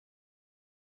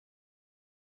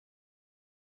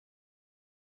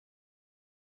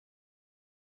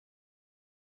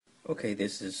Okay,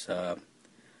 this is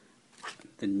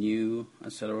the new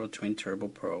Accelero Twin Turbo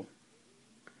PRO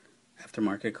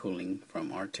aftermarket cooling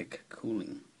from Artic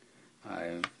Cooling.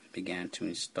 I began to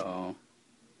install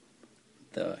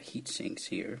the heat sinks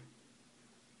here.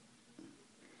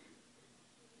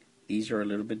 These are a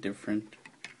little bit different.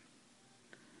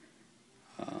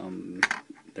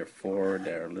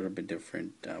 They're a little bit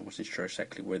different. I wasn't sure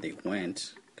exactly where they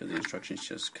went because the instructions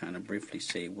just kind of briefly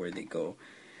say where they go.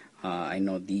 I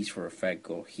know these for a fact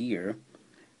go here.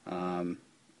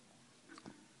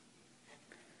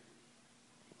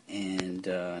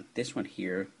 This one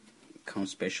here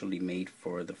comes specially made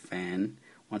for the fan.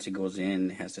 Once it goes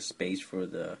in, it has the space for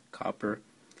the copper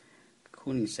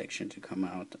cooling section to come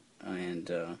out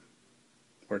and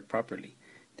work properly.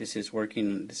 This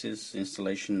is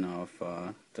installation of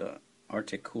the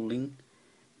Artic Cooling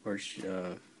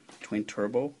Twin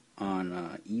Turbo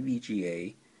on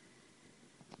Evga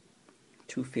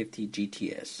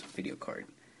 250GTS video card.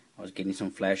 I was getting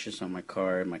some flashes on my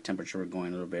car. My temperature was going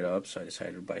a little bit up, so I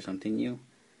decided to buy something new.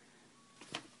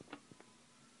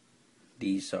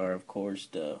 These are, of course,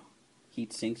 the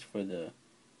heat sinks for the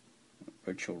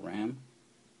virtual RAM.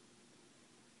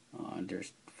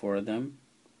 There's 4 of them.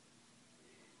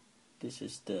 This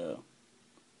is the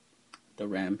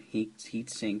RAM heat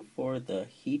sink for the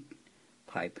heat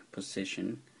pipe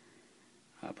positioning.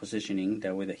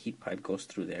 That way the heat pipe goes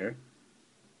through there.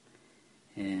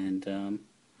 And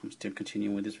I'm still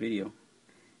continuing with this video.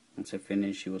 Once I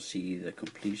finish, you will see the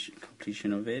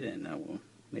completion of it, and I will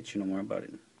let you know more about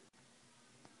it.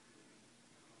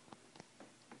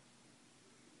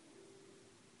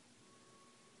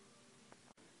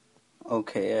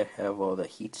 Okay, I have all the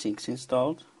heat sinks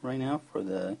installed right now for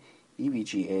the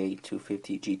Evga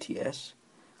 250GTS.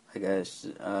 Like I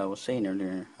was saying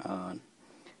earlier,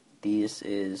 this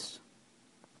is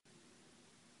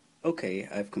okay.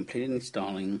 I've completed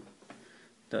installing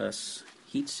the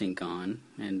heat sink on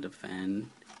and the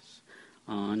fan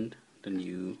on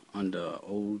the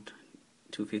old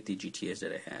 250GTS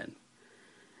that I had.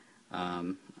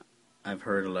 I've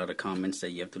heard a lot of comments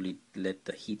that you have to let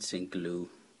the heat sink glue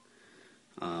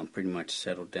pretty much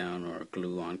settle down or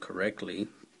glue on correctly.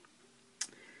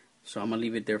 So I'm gonna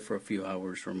leave it there for a few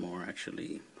hours or more.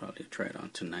 Actually, probably try it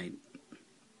on tonight.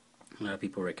 A lot of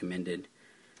people recommended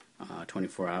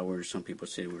 24 hours. Some people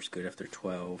said it was good after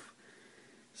 12.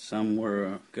 Some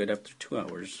were good after 2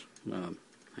 hours. I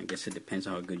guess it depends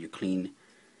on how good you clean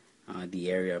the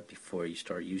area before you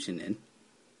start using it.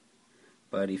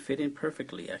 But it fit in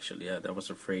perfectly, actually. I was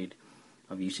afraid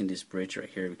of using this bridge right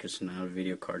here because now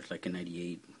video cards like a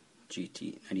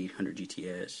 9800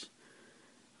 GTS,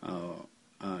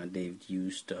 they've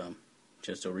used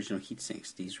just original heat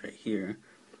sinks, these right here,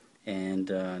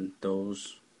 and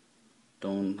those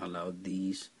don't allow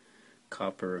these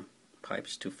copper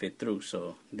pipes to fit through.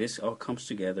 So this all comes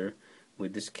together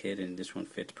with this kit, and this one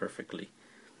fits perfectly.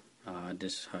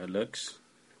 This is how it looks.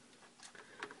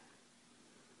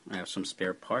 I have some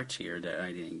spare parts here that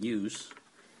I didn't use,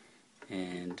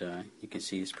 and you can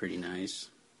see it's pretty nice.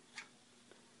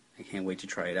 I can't wait to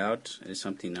try it out. It's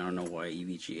something I don't know why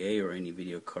Evga or any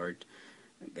video card.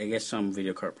 I guess some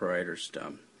video card providers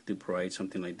do provide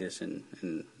something like this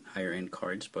in higher end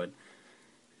cards, but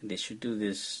they should do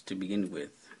this to begin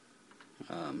with,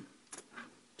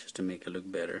 just to make it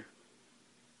look better.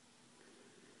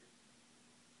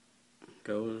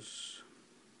 Goes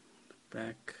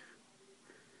back.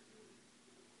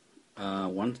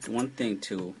 One thing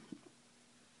too.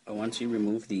 Once you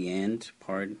remove the end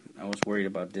part, I was worried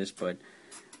about this, but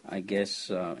I guess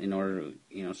in order,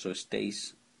 so it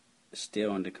stays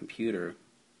still on the computer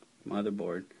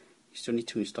motherboard, you still need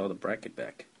to install the bracket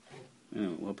back.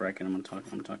 What bracket I'm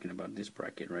talking about? This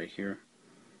bracket right here.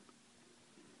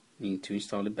 You need to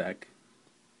install it back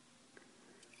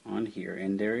on here,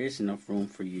 and there is enough room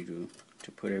for you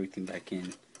to put everything back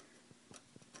in.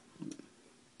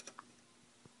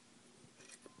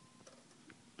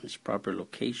 Its proper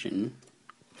location,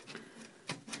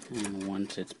 and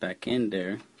once it's back in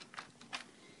there,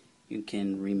 you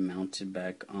can remount it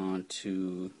back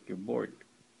onto your board.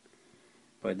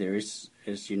 But there is,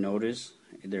 as you notice,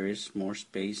 there is more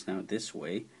space now this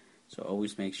way, so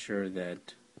always make sure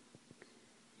that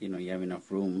you have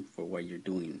enough room for what you're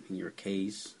doing in your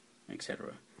case,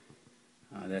 etc.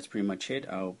 That's pretty much it.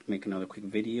 I'll make another quick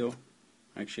video.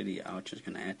 Actually, I'm just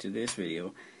gonna add to this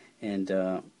video,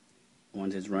 and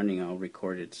once it's running, I'll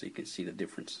record it so you can see the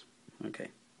difference.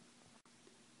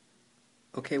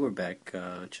 Okay, we're back.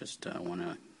 Just want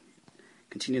to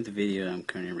continue the video I'm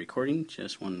currently recording.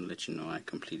 Just want to let you know I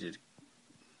completed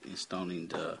installing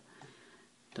the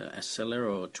the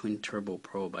Accelero Twin Turbo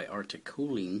PRO by Artic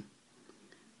cooling,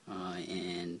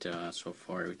 and so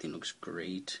far everything looks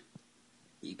great.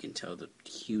 You can tell the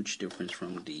huge difference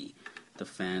from the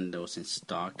fan that was in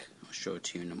stock. I'll show it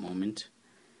to you in a moment.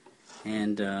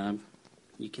 And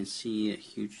you can see a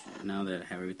huge, now that I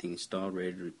have everything installed,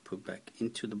 ready to put back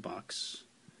into the box.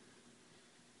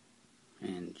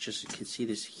 And just, you can see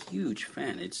this huge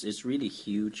fan. It's really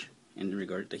huge in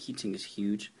regard, the heatsink is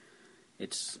huge.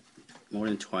 It's more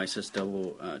than twice as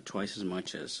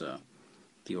much as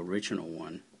the original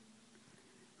one.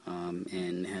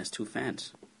 And it has two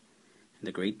fans. And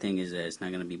the great thing is that it's not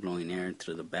going to be blowing air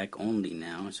through the back only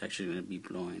now. It's actually going to be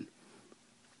blowing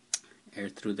air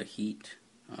through the heat,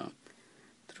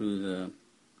 through the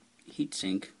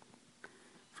heatsink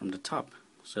from the top.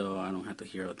 So I don't have to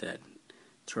hear all that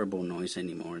turbo noise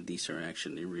anymore. These are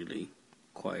actually really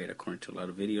quiet according to a lot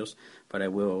of videos, but I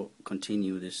will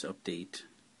continue this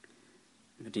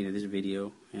continue this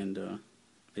video and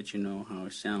let you know how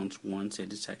it sounds once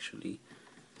it is actually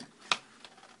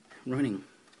running,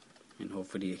 and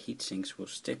hopefully the heat sinks will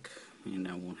stick and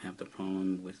I won't have the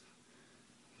problem with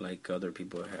like other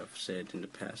people have said in the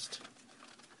past.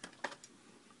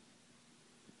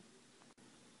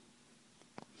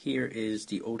 Here is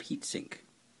the old heatsink.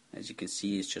 As you can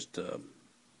see, it's just a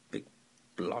big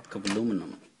block of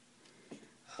aluminum.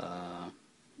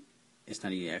 It's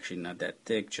not actually not that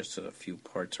thick, just a few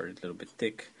parts are a little bit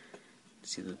thick. You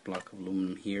see the block of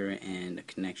aluminum here and a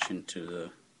connection to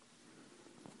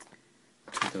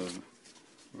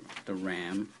the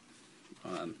RAM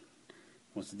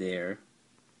was there,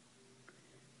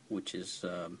 which is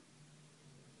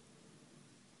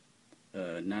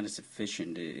not as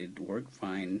efficient. It worked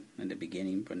fine in the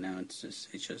beginning, but now it's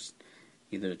just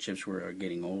either the chips are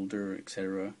getting older,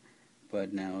 etc.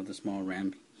 But now the small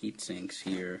RAM heat sinks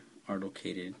here are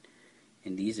located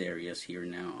in these areas here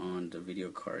now on the video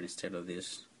card instead of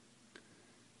this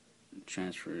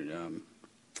transferred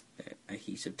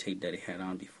adhesive tape that it had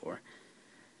on before.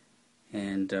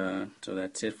 And so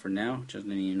that's it for now. Just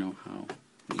letting you know how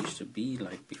it used to be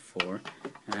like before.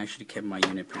 And I actually kept my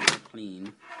unit pretty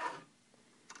clean,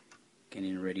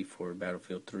 getting ready for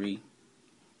Battlefield 3.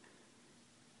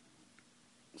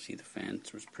 See, the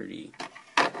fans was pretty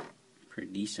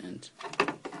decent.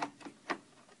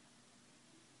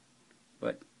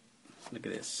 But look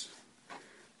at this.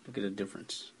 Look at the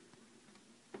difference.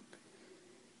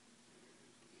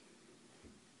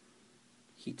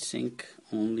 Heat sink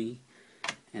only,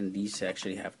 and these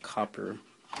actually have copper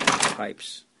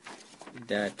pipes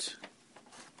that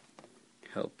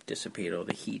help dissipate all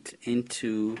the heat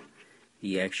into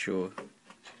the actual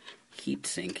heat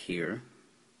sink here.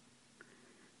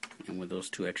 And with those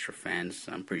two extra fans,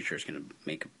 I'm pretty sure it's going to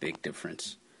make a big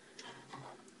difference.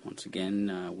 Once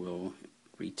again, we'll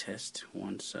retest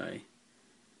once I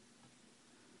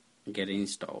get it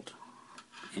installed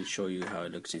and show you how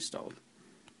it looks installed.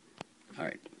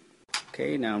 Alright.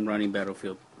 Okay, now I'm running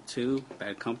Battlefield 2,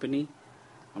 Bad Company.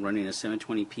 I'm running a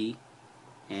 720p,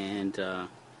 and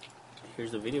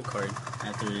here's the video card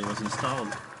after it was installed.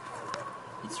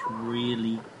 It's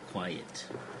really quiet.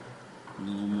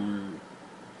 No more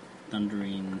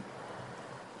thundering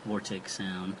vortex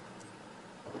sound.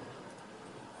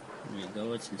 There you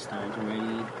go, it's installed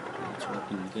already. It's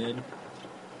working good.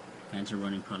 Fans are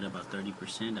running probably about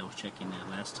 30%. I was checking that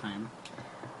last time.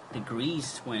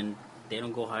 Degrees, when they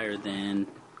don't go higher than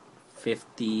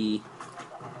 50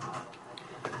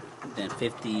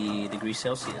 degrees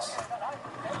Celsius.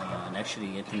 And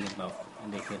actually, I think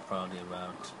they hit probably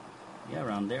about,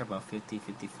 around there, about 50,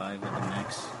 55 at the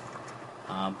max.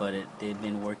 But they've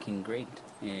been working great,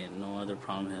 and no other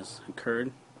problem has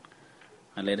occurred.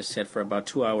 I let it set for about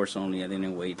 2 hours only. I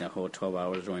didn't wait the whole 12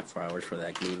 hours or 4 hours for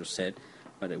that glue to set,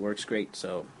 but it works great.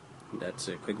 So that's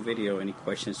a quick video. Any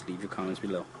questions, leave your comments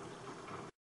below.